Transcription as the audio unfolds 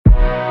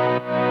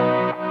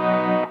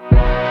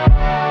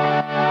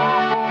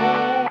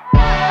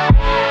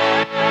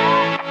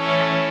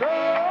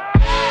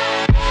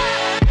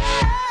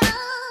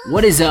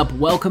What is up?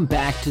 Welcome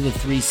back to the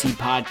 3C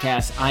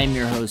Podcast. I am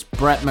your host,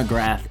 Brett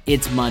McGrath.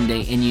 It's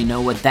Monday, and you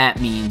know what that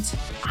means.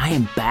 I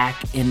am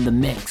back in the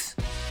mix.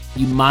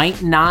 You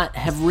might not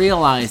have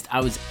realized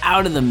I was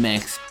out of the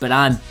mix, but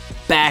I'm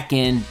back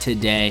in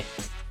today.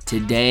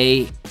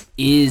 Today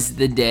is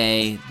the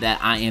day that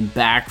I am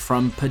back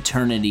from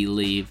paternity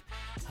leave.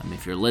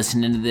 If you're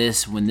listening to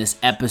this when this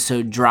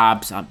episode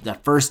drops, I'm the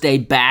first day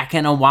back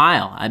in a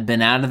while. I've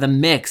been out of the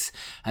mix.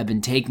 I've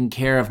been taking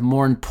care of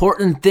more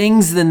important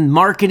things than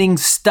marketing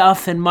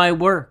stuff in my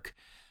work.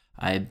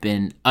 I've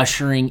been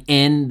ushering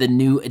in the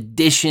new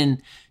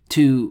addition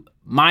to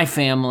my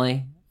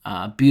family.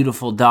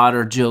 Beautiful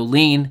daughter,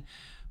 Jolene,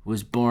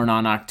 was born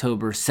on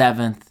October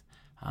 7th.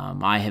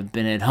 I have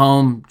been at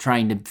home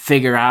trying to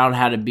figure out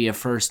how to be a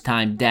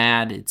first-time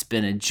dad. It's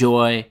been a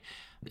joy.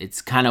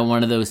 It's kind of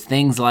one of those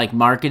things like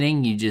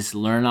marketing. You just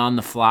learn on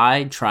the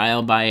fly,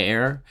 trial by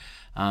error,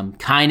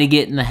 kind of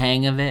getting the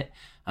hang of it.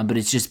 But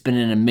it's just been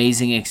an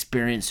amazing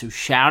experience. So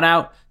shout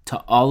out to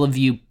all of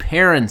you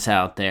parents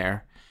out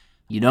there.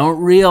 You don't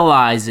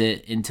realize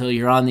it until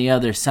you're on the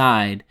other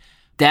side.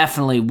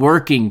 Definitely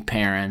working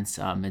parents.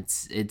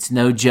 It's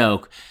no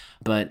joke.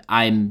 But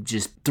I'm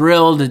just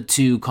thrilled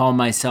to call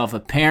myself a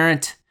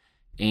parent.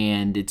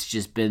 And it's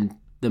just been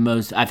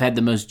I've had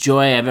the most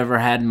joy I've ever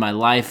had in my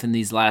life in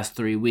these last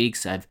 3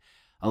 weeks. I've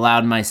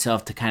allowed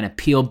myself to kind of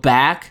peel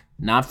back,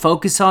 not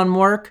focus on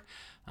work.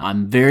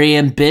 I'm very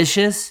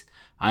ambitious.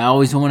 I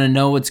always want to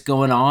know what's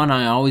going on.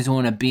 I always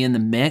want to be in the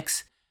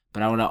mix.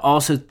 But I want to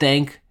also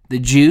thank the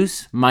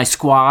Juice, my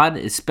squad,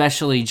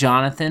 especially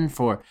Jonathan,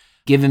 for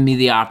giving me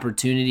the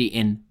opportunity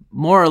and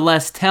more or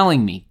less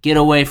telling me, get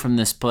away from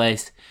this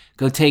place,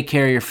 go take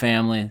care of your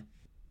family,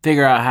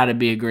 figure out how to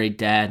be a great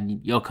dad, and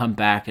you'll come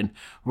back and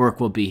work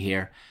will be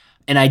here.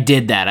 And I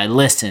did that. I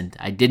listened.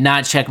 I did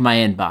not check my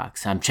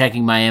inbox. I'm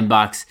checking my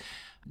inbox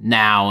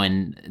now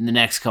and in the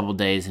next couple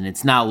days, and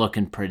it's not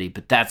looking pretty,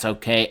 but that's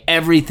okay.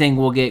 Everything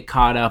will get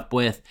caught up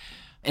with.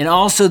 And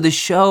also, the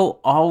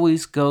show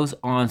always goes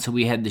on. So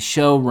we had the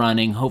show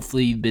running.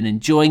 Hopefully, you've been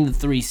enjoying the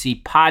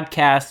 3C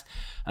Podcast.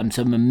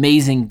 Some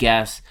amazing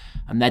guests.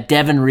 That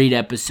Devin Reed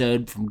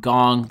episode from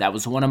Gong, that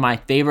was one of my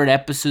favorite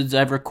episodes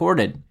I've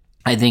recorded.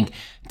 I think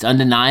it's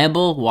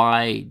undeniable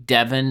why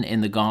Devin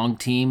and the Gong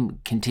team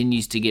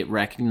continues to get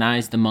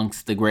recognized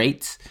amongst the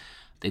greats.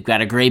 They've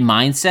got a great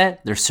mindset.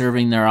 They're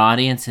serving their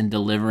audience and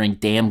delivering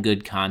damn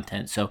good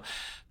content. So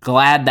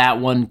glad that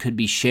one could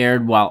be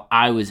shared while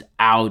I was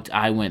out.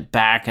 I went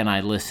back and I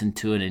listened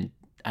to it, and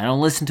I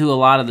don't listen to a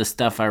lot of the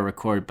stuff I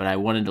record, but I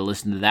wanted to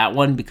listen to that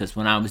one because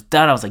when I was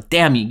done, I was like,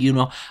 damn,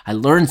 I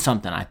learned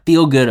something. I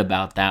feel good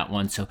about that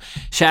one. So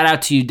shout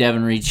out to you,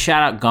 Devin Reed.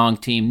 Shout out Gong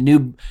Team.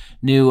 New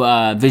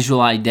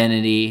visual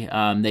identity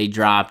they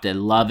dropped. I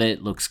love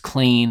it. Looks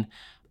clean.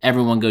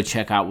 Everyone go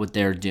check out what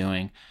they're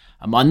doing.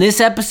 On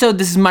this episode,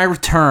 this is my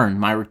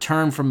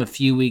return from a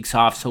few weeks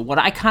off. So what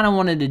I kind of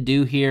wanted to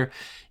do here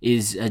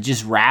is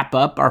just wrap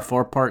up our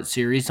 4-part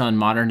series on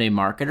Modern Day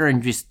Marketer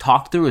and just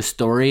talk through a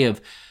story of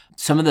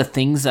some of the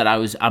things that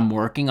I'm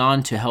working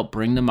on to help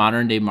bring the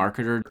modern day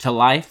marketer to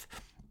life.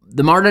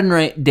 The modern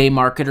day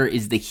marketer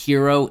is the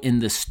hero in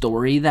the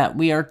story that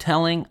we are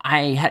telling.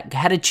 I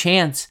had a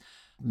chance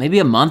maybe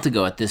a month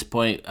ago at this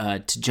point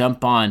to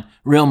jump on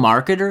Real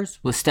Marketers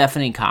with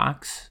Stephanie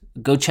Cox.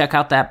 Go check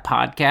out that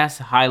podcast.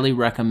 Highly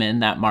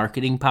recommend that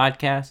marketing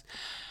podcast.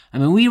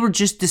 We were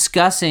just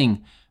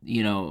discussing,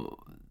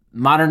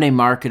 modern day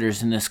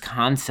marketers and this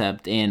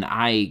concept, and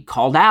I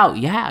called out,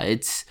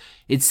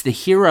 it's the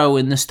hero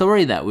in the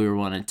story that we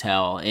want to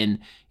tell. And,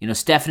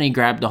 Stephanie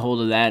grabbed a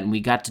hold of that and we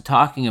got to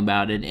talking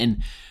about it.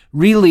 And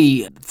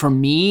really, for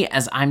me,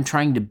 as I'm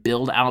trying to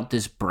build out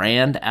this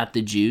brand at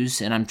The Juice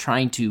and I'm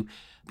trying to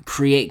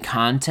create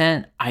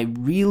content, I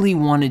really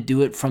want to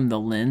do it from the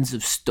lens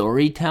of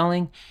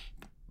storytelling.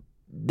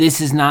 This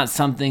is not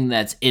something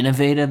that's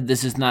innovative.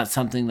 This is not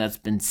something that's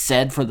been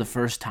said for the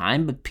first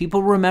time, but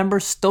people remember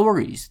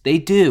stories. They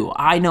do.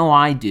 I know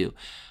I do.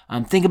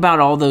 Think about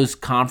all those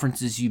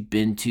conferences you've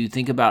been to.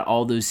 Think about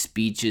all those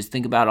speeches.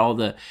 Think about all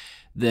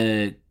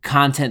the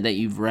content that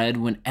you've read.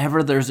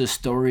 Whenever there's a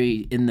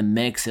story in the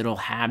mix, it'll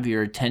have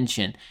your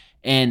attention.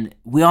 And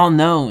we all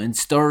know in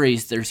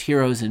stories, there's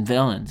heroes and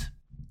villains,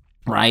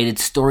 right?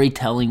 It's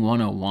storytelling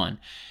 101.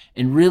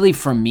 And really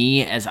for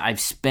me, as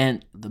I've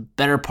spent the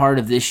better part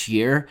of this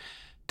year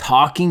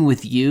talking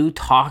with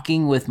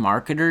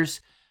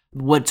marketers,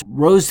 what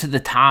rose to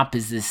the top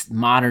is this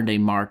modern day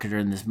marketer,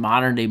 and this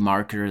modern day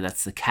marketer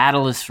that's the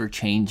catalyst for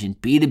change in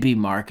B2B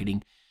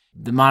marketing.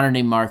 The modern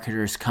day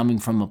marketer is coming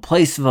from a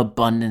place of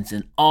abundance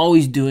and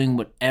always doing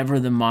whatever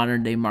the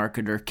modern day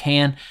marketer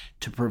can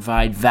to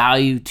provide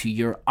value to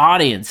your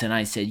audience. And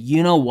I said,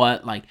 you know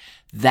what?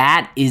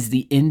 That is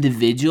the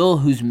individual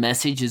whose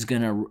message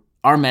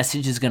our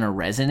message is going to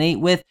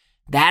resonate with.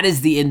 That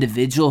is the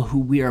individual who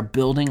we are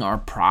building our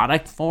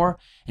product for.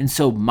 And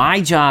so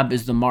my job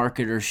as the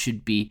marketer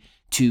should be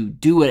to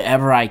do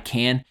whatever I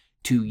can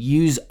to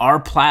use our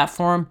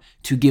platform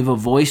to give a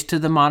voice to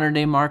the modern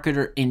day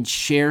marketer and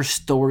share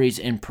stories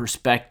and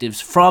perspectives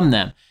from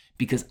them.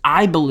 because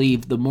I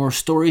believe the more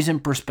stories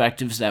and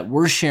perspectives that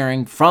we're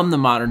sharing from the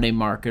modern day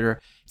marketer,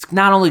 it's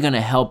not only going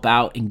to help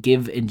out and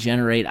give and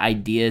generate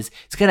ideas,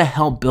 it's going to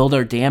help build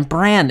our damn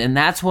brand. And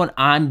that's what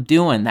I'm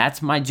doing.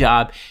 That's my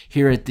job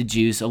here at The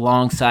Juice,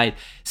 alongside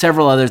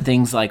several other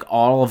things like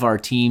all of our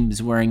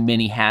teams wearing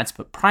many hats.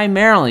 But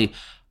primarily,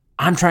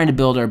 I'm trying to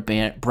build our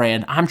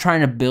brand. I'm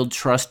trying to build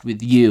trust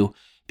with you,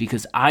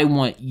 because I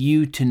want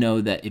you to know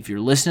that if you're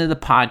listening to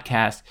the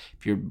podcast,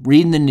 if you're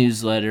reading the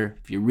newsletter,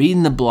 if you're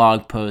reading the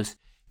blog post,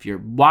 if you're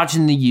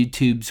watching the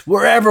YouTubes,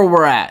 wherever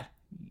we're at,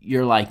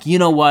 you're like, you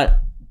know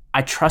what?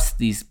 I trust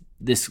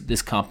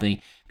this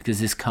company, because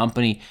this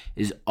company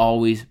is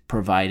always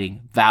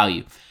providing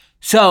value.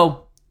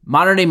 So,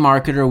 Modern Day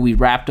Marketer, we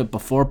wrapped up a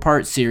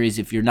 4-part series.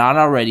 If you're not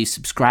already,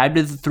 subscribe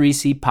to the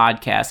 3C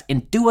podcast,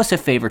 and do us a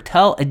favor,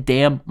 tell a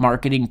damn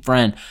marketing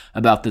friend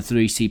about the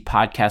 3C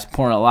podcast.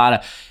 Pouring a lot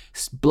of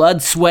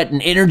blood, sweat,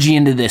 and energy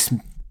into this.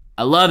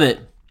 I love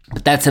it.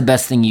 But that's the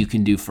best thing you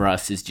can do for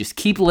us, is just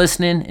keep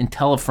listening and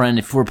tell a friend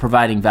if we're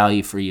providing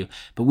value for you.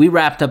 But we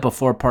wrapped up a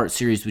 4-part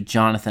series with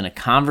Jonathan, a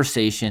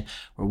conversation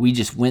where we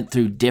just went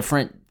through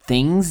different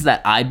things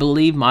that I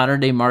believe modern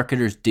day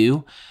marketers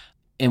do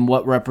and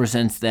what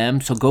represents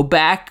them. So go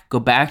back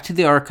to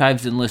the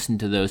archives and listen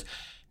to those.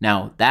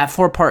 Now, that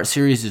 4-part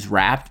series is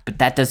wrapped, but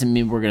that doesn't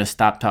mean we're going to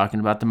stop talking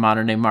about the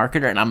modern day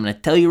marketer. And I'm going to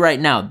tell you right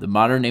now, the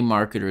modern day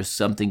marketer is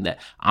something that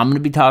I'm going to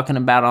be talking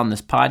about on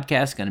this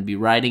podcast, going to be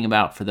writing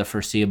about for the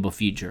foreseeable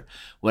future.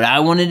 What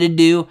I wanted to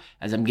do,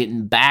 as I'm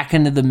getting back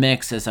into the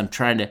mix, as I'm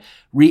trying to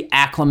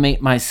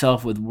reacclimate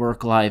myself with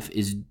work life,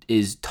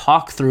 is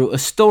talk through a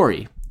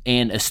story,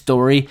 and a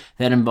story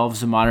that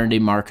involves the modern day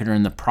marketer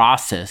and the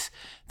process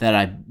that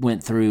I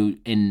went through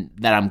and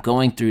that I'm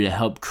going through to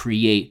help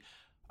create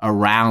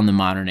around the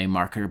modern day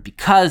marketer,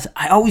 because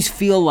I always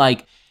feel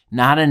like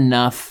not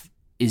enough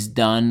is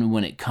done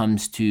when it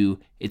comes to,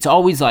 it's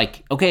always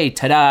like, okay,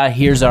 ta-da,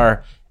 here's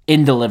our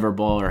end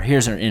deliverable, or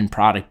here's our end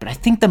product. But I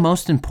think the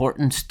most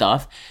important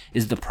stuff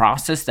is the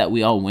process that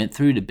we all went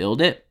through to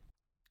build it.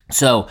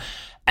 So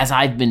as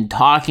I've been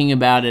talking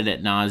about it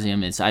ad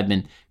nauseum, as I've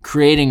been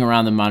creating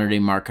around the modern day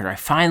marketer, I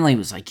finally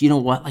was like, you know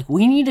what, like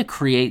we need to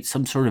create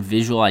some sort of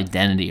visual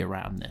identity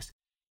around this.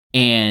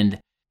 And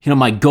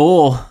my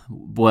goal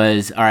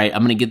was, all right,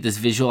 I'm going to get this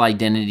visual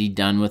identity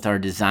done with our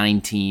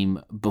design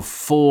team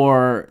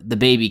before the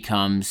baby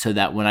comes, so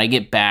that when I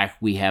get back,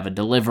 we have a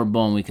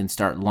deliverable and we can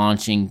start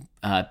launching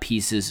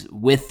pieces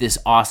with this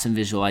awesome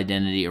visual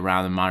identity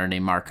around the modern day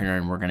marketer,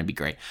 and we're going to be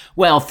great.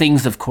 Well,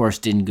 things, of course,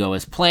 didn't go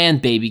as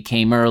planned. Baby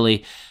came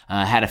early,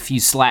 had a few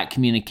Slack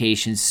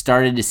communications,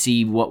 started to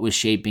see what was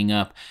shaping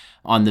up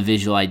on the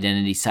visual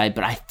identity side,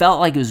 but I felt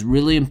like it was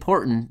really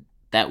important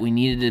that we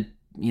needed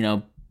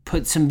to,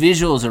 put some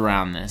visuals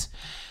around this.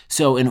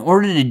 So in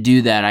order to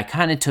do that, I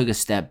kind of took a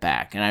step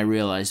back and I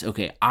realized,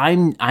 okay, I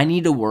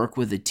need to work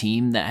with a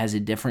team that has a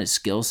different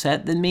skill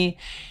set than me.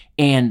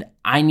 And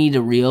I need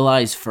to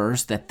realize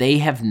first that they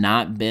have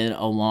not been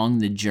along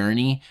the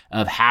journey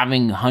of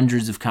having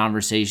hundreds of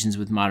conversations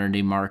with modern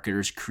day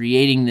marketers,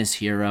 creating this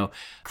hero,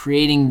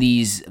 creating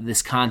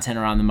this content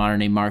around the modern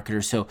day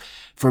marketer. So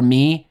for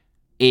me,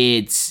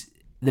 it's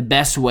the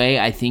best way,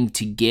 I think,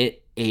 to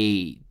get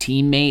a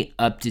teammate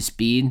up to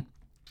speed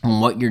on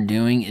what you're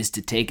doing is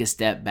to take a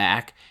step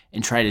back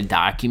and try to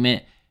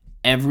document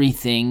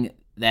everything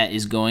that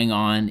is going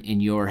on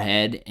in your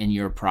head and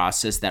your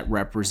process that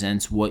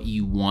represents what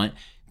you want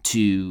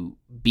to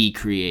be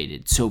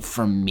created. So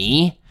for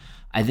me,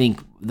 I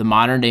think the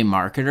modern day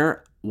marketer,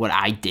 what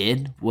I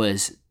did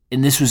was,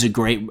 and this was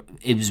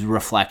it was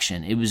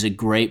reflection. It was a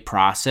great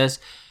process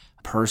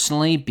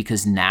personally,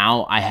 because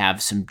now I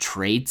have some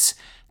traits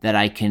that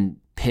I can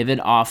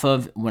pivot off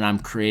of when I'm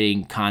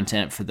creating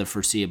content for the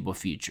foreseeable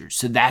future.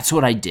 So that's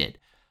what I did.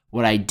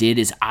 What I did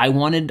is I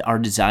wanted our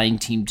design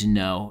team to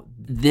know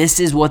this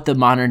is what the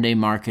modern day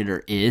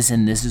marketer is,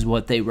 and this is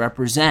what they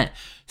represent,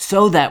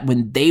 so that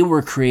when they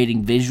were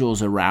creating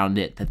visuals around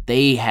it, that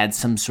they had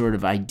some sort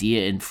of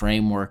idea and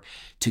framework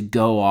to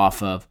go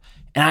off of.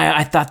 And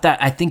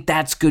I think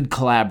that's good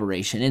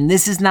collaboration. And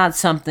this is not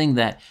something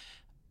that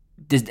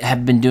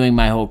have been doing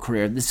my whole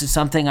career. This is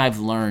something I've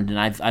learned, and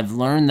I've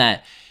learned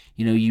that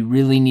you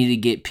really need to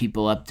get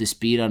people up to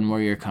speed on where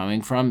you're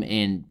coming from,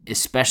 and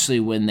especially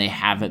when they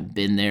haven't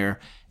been there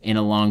and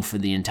along for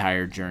the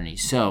entire journey.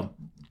 So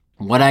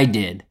what I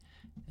did,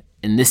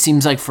 and this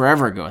seems like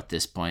forever ago at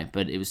this point,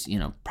 but it was,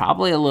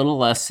 probably a little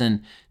less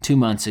than 2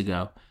 months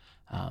ago,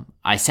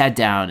 I sat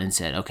down and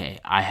said, okay,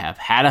 I have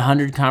had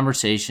 100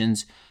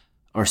 conversations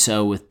or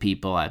so with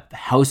people. I've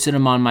hosted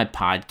them on my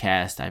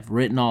podcast. I've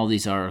written all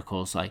these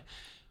articles. Like,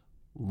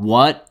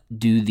 what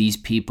do these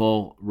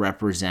people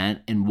represent,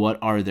 and what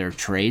are their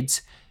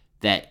traits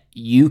that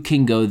you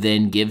can go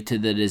then give to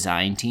the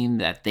design team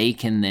that they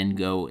can then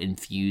go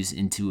infuse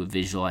into a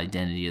visual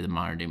identity of the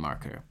modern day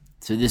marketer?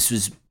 So this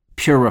was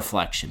pure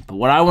reflection. But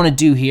what I want to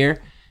do here,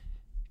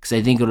 because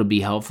I think it'll be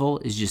helpful,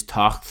 is just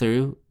talk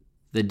through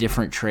the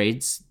different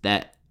traits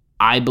that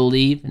I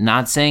believe,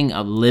 not saying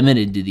I'm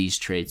limited to these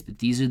traits, but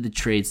these are the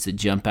traits that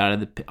jump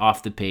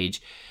off the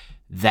page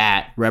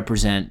that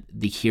represent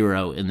the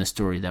hero in the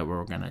story that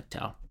we're going to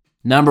tell.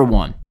 Number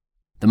one,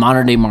 the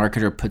modern day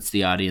marketer puts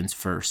the audience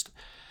first.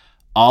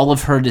 All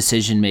of her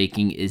decision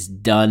making is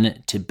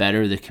done to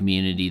better the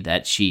community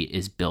that she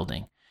is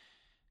building.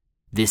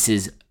 This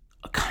is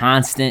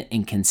constant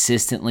and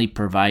consistently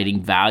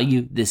providing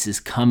value. This is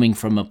coming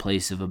from a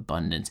place of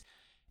abundance.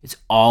 It's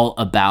all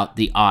about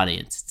the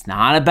audience. It's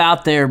not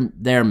about their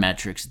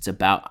metrics. It's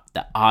about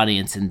the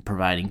audience and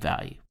providing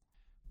value.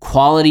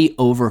 Quality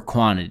over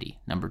quantity,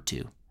 number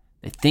two.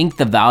 They think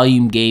the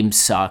volume game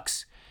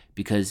sucks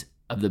because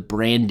of the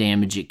brand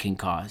damage it can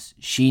cause.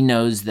 She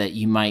knows that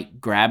you might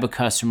grab a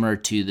customer or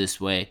two this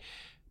way,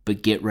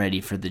 but get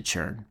ready for the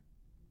churn.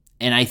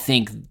 And I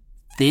think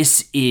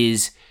this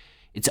is,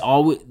 it's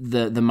always,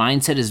 the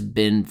mindset has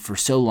been for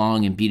so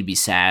long in B2B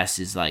SaaS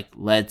is like,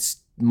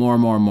 let's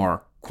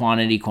more.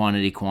 Quantity.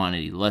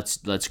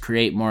 Let's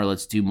create more.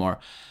 Let's do more.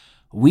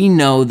 We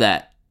know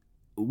that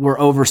we're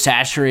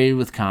oversaturated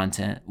with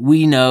content.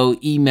 We know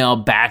email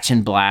batch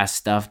and blast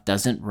stuff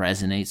doesn't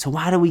resonate. So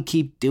why do we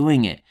keep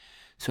doing it?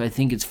 So I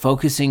think it's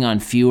focusing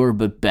on fewer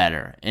but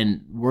better.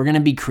 And we're going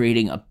to be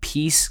creating a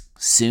piece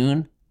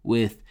soon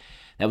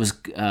that was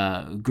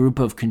a group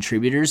of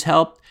contributors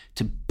helped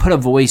to put a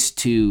voice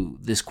to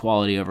this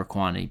quality over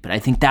quantity. But I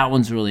think that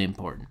one's really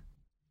important.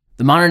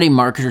 The modern day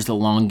marketer is the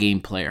long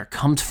game player,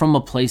 comes from a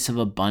place of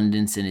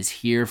abundance and is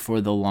here for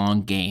the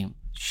long game.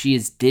 She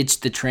has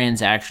ditched the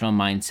transactional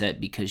mindset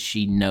because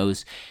she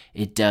knows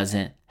it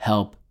doesn't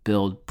help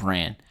build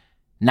brand.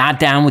 Not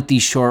down with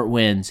these short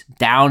wins,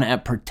 down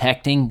at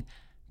protecting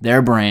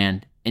their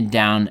brand and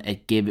down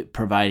at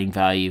providing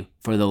value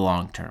for the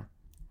long term.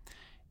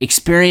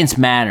 Experience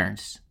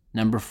matters.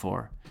 Number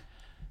four.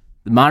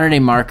 The modern day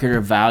marketer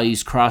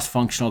values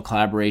cross-functional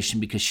collaboration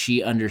because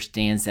she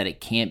understands that it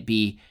can't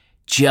be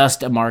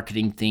just a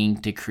marketing thing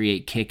to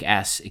create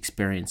kick-ass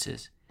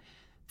experiences.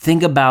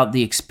 Think about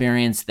the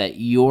experience that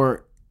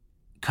your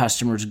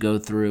customers go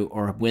through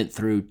or went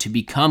through to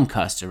become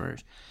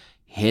customers.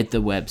 Hit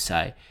the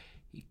website,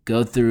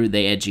 go through,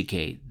 they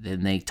educate,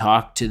 then they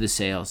talk to the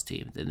sales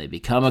team, then they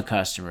become a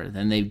customer,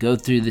 then they go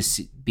through this,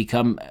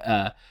 become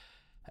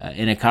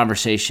in a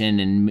conversation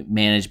and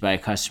managed by a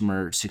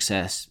customer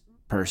success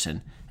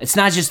person. It's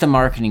not just a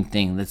marketing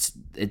thing.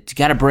 It's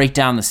got to break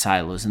down the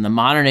silos. And the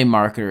modern day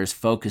marketer is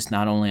focused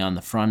not only on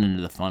the front end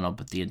of the funnel,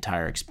 but the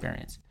entire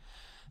experience.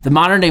 The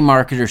modern day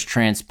marketer is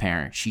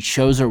transparent. She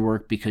shows her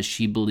work because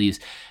she believes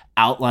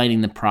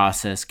outlining the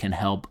process can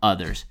help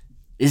others.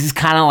 This is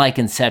kind of like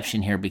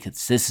Inception here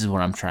because this is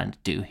what I'm trying to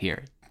do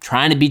here.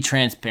 Trying to be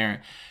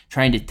transparent,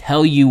 trying to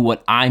tell you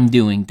what I'm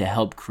doing to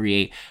help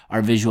create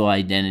our visual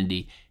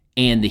identity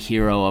and the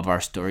hero of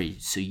our story,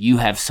 so you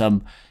have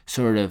some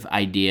sort of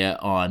idea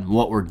on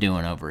what we're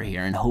doing over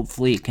here, and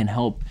hopefully it can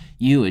help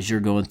you as you're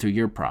going through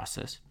your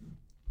process.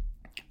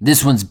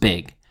 This one's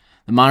big.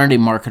 The modern day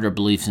marketer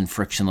believes in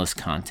frictionless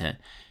content,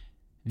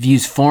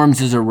 views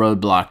forms as a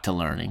roadblock to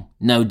learning.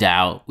 No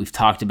doubt, we've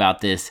talked about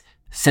this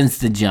since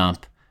the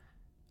jump.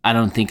 I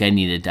don't think I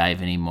need to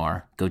dive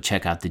anymore. Go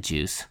check out the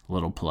juice.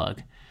 Little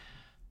plug.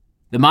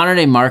 The modern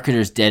day marketer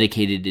is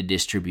dedicated to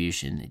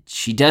distribution.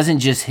 She doesn't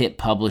just hit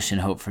publish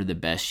and hope for the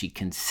best. She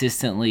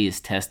consistently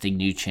is testing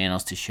new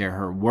channels to share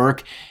her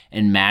work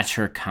and match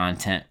her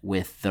content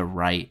with the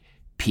right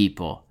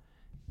people.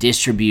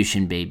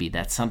 Distribution, baby.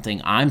 That's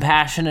something I'm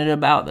passionate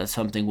about. That's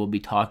something we'll be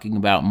talking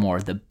about more.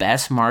 The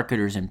best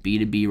marketers in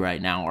B2B right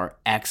now are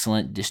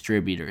excellent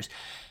distributors.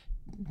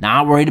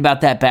 Not worried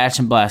about that batch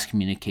and blast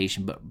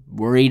communication, but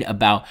worried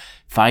about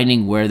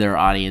finding where their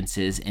audience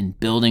is and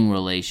building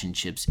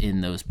relationships in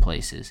those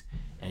places.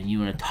 And you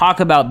want to talk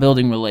about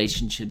building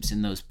relationships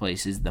in those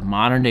places, the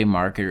modern day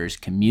marketer is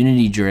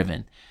community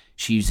driven.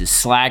 She uses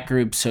Slack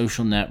groups,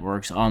 social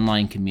networks,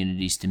 online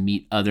communities to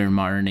meet other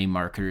modern day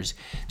marketers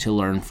to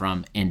learn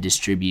from and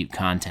distribute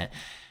content.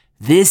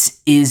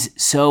 This is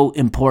so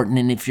important.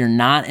 And if you're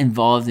not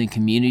involved in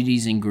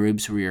communities and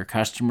groups where your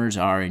customers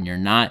are and you're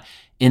not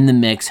in the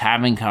mix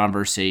having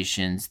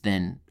conversations,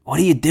 then what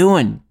are you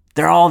doing?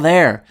 They're all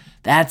there.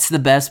 That's the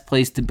best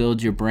place to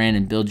build your brand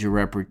and build your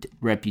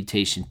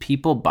reputation.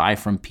 People buy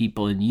from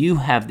people, and you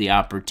have the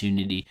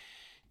opportunity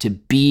to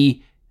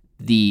be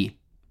the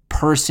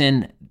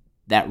person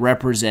that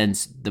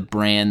represents the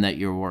brand that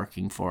you're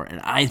working for.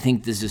 And I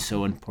think this is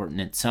so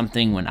important. It's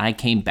something when I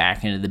came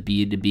back into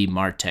the B2B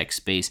MarTech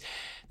space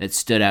that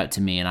stood out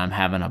to me, and I'm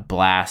having a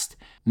blast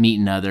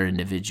meeting other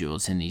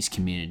individuals in these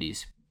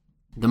communities.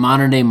 The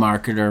modern day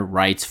marketer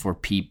writes for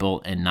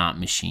people and not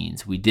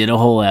machines. We did a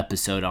whole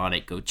episode on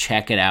it. Go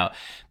check it out.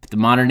 But the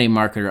modern day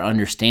marketer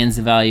understands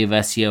the value of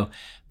SEO,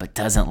 but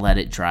doesn't let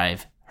it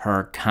drive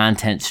her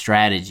content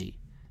strategy.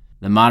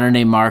 The modern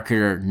day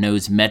marketer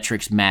knows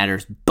metrics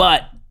matters,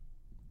 but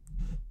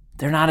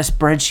they're not a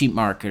spreadsheet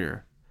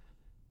marketer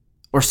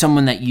or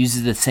someone that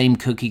uses the same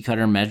cookie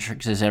cutter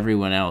metrics as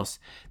everyone else.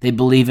 They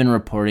believe in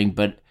reporting,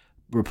 but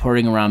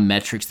reporting around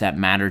metrics that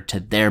matter to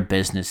their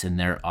business and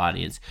their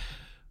audience.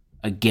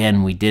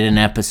 Again, we did an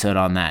episode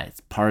on that. It's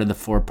part of the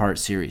 4-part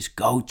series.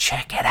 Go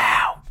check it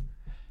out.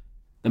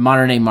 The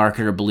modern day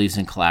marketer believes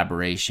in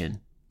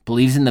collaboration,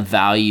 believes in the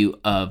value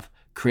of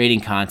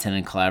creating content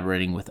and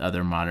collaborating with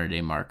other modern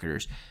day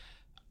marketers.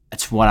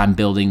 That's what I'm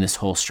building this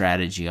whole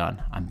strategy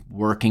on. I'm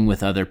working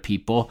with other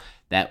people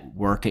that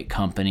work at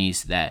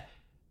companies that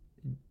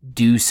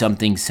do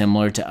something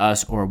similar to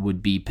us or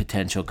would be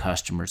potential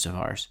customers of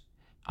ours.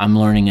 I'm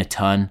learning a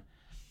ton.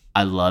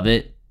 I love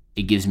it.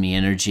 It gives me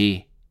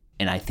energy,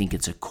 and I think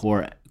it's a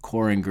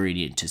core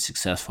ingredient to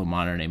successful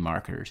modern day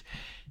marketers.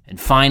 And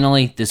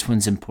finally, this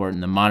one's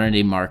important. The modern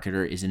day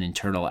marketer is an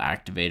internal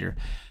activator.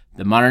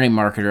 The modern day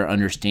marketer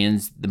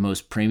understands the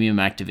most premium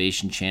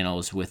activation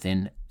channels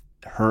within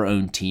her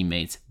own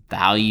teammates,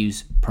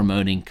 values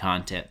promoting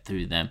content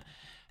through them.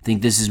 I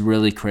think this is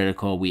really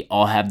critical. We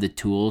all have the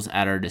tools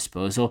at our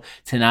disposal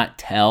to not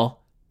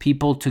tell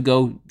people to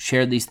go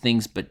share these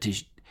things, but to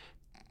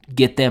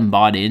get them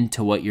bought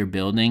into what you're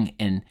building,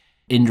 and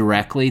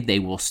indirectly they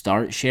will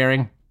start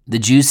sharing. The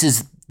Juice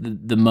is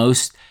the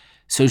most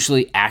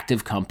socially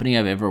active company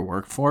I've ever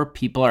worked for.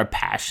 People are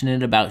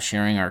passionate about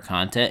sharing our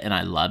content, and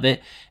I love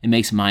it. It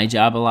makes my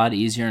job a lot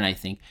easier, and I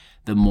think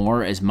the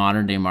more as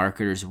modern day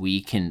marketers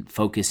we can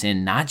focus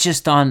in not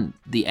just on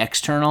the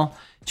external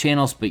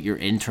channels, but your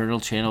internal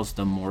channels,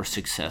 the more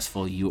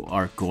successful you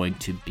are going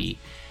to be.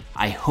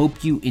 I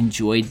hope you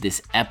enjoyed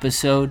this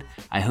episode.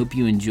 I hope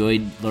you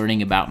enjoyed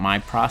learning about my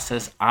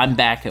process. I'm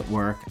back at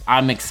work.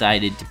 I'm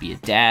excited to be a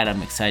dad.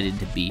 I'm excited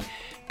to be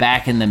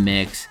back in the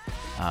mix.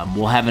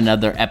 We'll have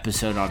another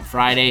episode on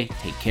Friday.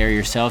 Take care of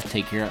yourself.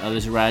 Take care of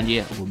others around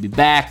you. We'll be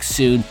back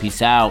soon.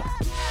 Peace out.